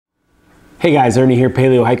Hey guys, Ernie here,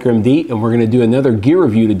 Paleo Hiker MD, and we're going to do another gear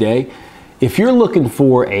review today. If you're looking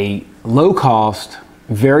for a low-cost,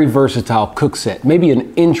 very versatile cook set, maybe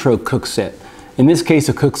an intro cook set, in this case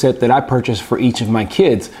a cook set that I purchased for each of my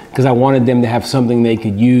kids because I wanted them to have something they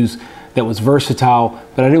could use that was versatile,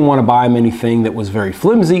 but I didn't want to buy them anything that was very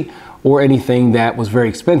flimsy or anything that was very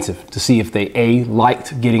expensive, to see if they A,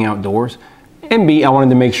 liked getting outdoors, and B, I wanted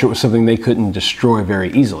to make sure it was something they couldn't destroy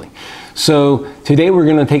very easily. So today we're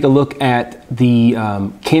going to take a look at the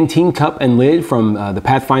canteen cup and lid from the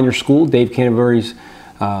Pathfinder school, Dave Canterbury's.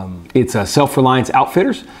 It's a Self-Reliance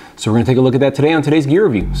Outfitters. So we're going to take a look at that today on today's gear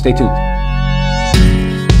review. Stay tuned.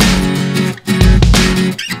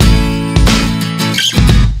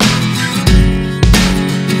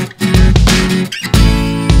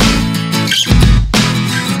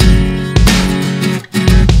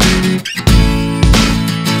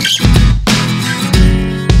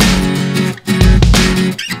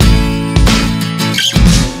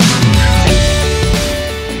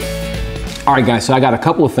 All right guys, so I got a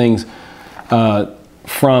couple of things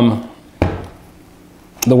from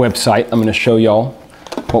the website. I'm going to show y'all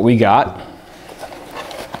what we got.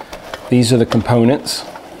 These are the components,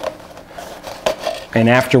 and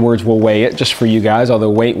afterwards we'll weigh it just for you guys, although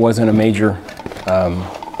weight wasn't a major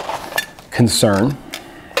concern.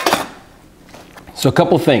 So a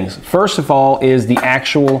couple of things. First of all is the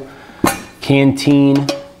actual canteen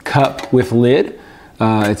cup with lid.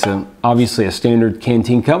 It's obviously a standard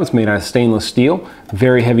canteen cup. It's made out of stainless steel,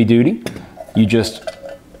 very heavy duty. You just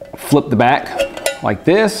flip the back like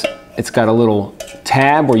this. It's got a little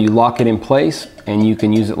tab where you lock it in place and you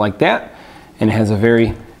can use it like that. And it has a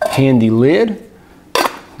very handy lid.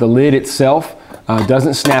 The lid itself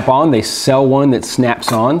doesn't snap on. They sell one that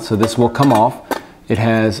snaps on, so this will come off. It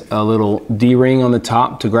has a little D-ring on the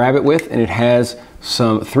top to grab it with, and it has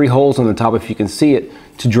three holes on the top, if you can see it,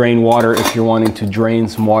 to drain water if you're wanting to drain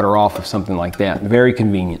some water off of something like that. Very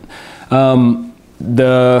convenient.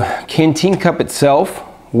 The canteen cup itself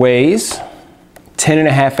weighs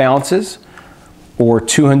 10.5 ounces or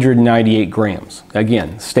 298 grams.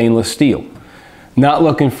 Again, stainless steel. Not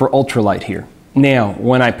looking for ultralight here. Now,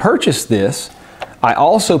 when I purchased this, I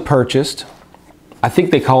also purchased, I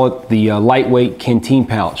think they call it the lightweight canteen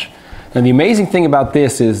pouch. Now the amazing thing about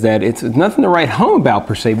this is that it's nothing to write home about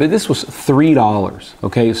per se, but this was $3,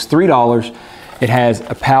 okay? It's $3. It has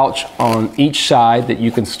a pouch on each side that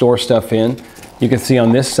you can store stuff in. You can see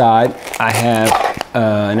on this side, I have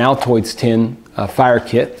an Altoids tin fire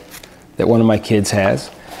kit that one of my kids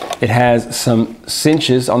has. It has some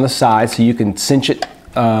cinches on the side so you can cinch it.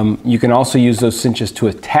 You can also use those cinches to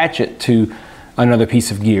attach it to another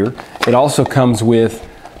piece of gear. It also comes with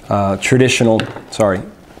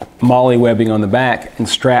MOLLE webbing on the back and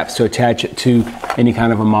straps to attach it to any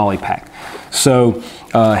kind of a MOLLE pack. So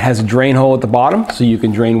it has a drain hole at the bottom so you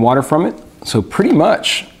can drain water from it. So pretty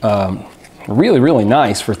much really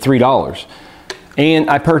nice for $3. And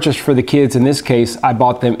I purchased for the kids, in this case, I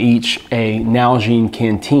bought them each a Nalgene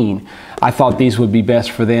canteen. I thought these would be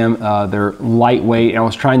best for them. They're lightweight, and I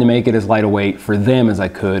was trying to make it as light a weight for them as I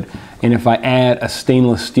could. And if I add a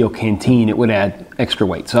stainless steel canteen, it would add extra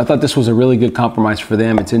weight. So I thought this was a really good compromise for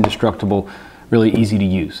them. It's indestructible, really easy to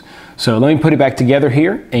use. So let me put it back together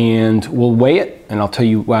here and we'll weigh it, and I'll tell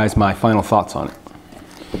you guys my final thoughts on it.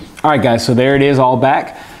 All right guys, so there it is all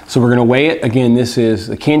back. So we're gonna weigh it. Again, this is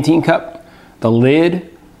the canteen cup, the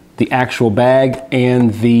lid, the actual bag,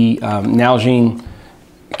 and the Nalgene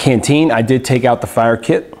canteen. I did take out the fire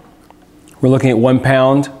kit. We're looking at 1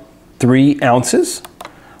 pound, 3 ounces,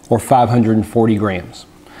 or 540 grams.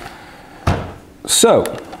 So,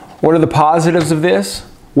 what are the positives of this?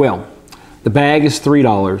 Well, the bag is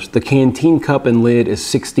 $3. The canteen cup and lid is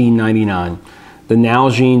 $16.99. The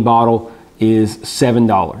Nalgene bottle is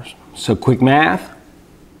 $7. So quick math,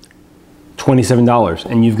 $27.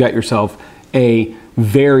 And you've got yourself a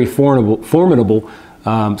very formidable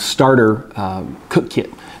starter cook kit.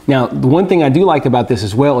 Now, the one thing I do like about this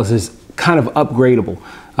as well is it's kind of upgradable.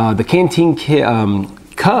 The canteen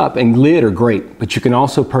cup and lid are great, but you can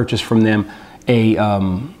also purchase from them a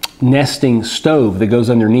nesting stove that goes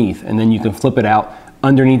underneath, and then you can flip it out.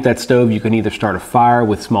 Underneath that stove, you can either start a fire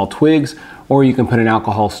with small twigs, or you can put an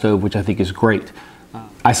alcohol stove, which I think is great.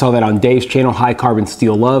 I saw that on Dave's channel, High Carbon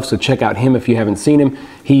Steel Love, so check out him if you haven't seen him.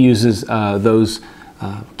 He uses those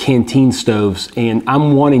canteen stoves, and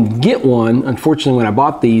I'm wanting to get one. Unfortunately, when I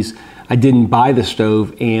bought these, I didn't buy the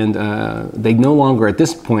stove, and they no longer, at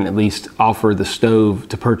this point at least, offer the stove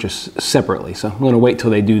to purchase separately. So I'm going to wait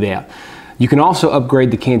till they do that. You can also upgrade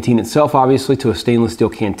the canteen itself, obviously, to a stainless steel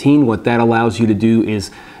canteen. What that allows you to do is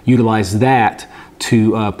utilize that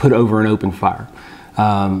to put over an open fire.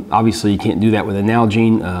 Obviously, you can't do that with a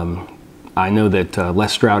Nalgene. I know that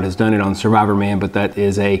Les Stroud has done it on Survivor Man, but that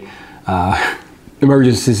is a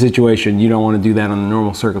emergency situation. You don't want to do that under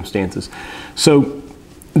normal circumstances. So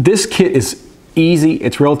this kit is easy.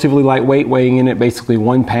 It's relatively lightweight, weighing in at basically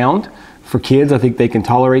 1 pound. For kids, I think they can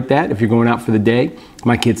tolerate that if you're going out for the day.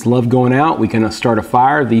 My kids love going out. We can start a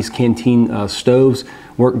fire. These Canteen stoves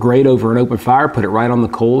work great over an open fire. Put it right on the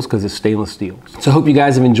coals because it's stainless steel. So I hope you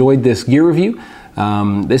guys have enjoyed this gear review.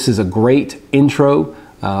 This is a great intro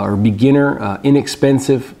or beginner,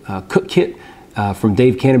 inexpensive cook kit from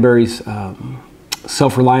Dave Canterbury's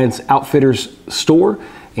Self-Reliance Outfitters store.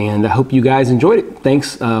 And I hope you guys enjoyed it.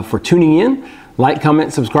 Thanks for tuning in. Like,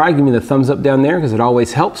 comment, subscribe. Give me the thumbs up down there because it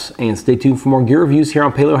always helps. And stay tuned for more gear reviews here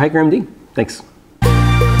on Paleo Hiker MD. Thanks.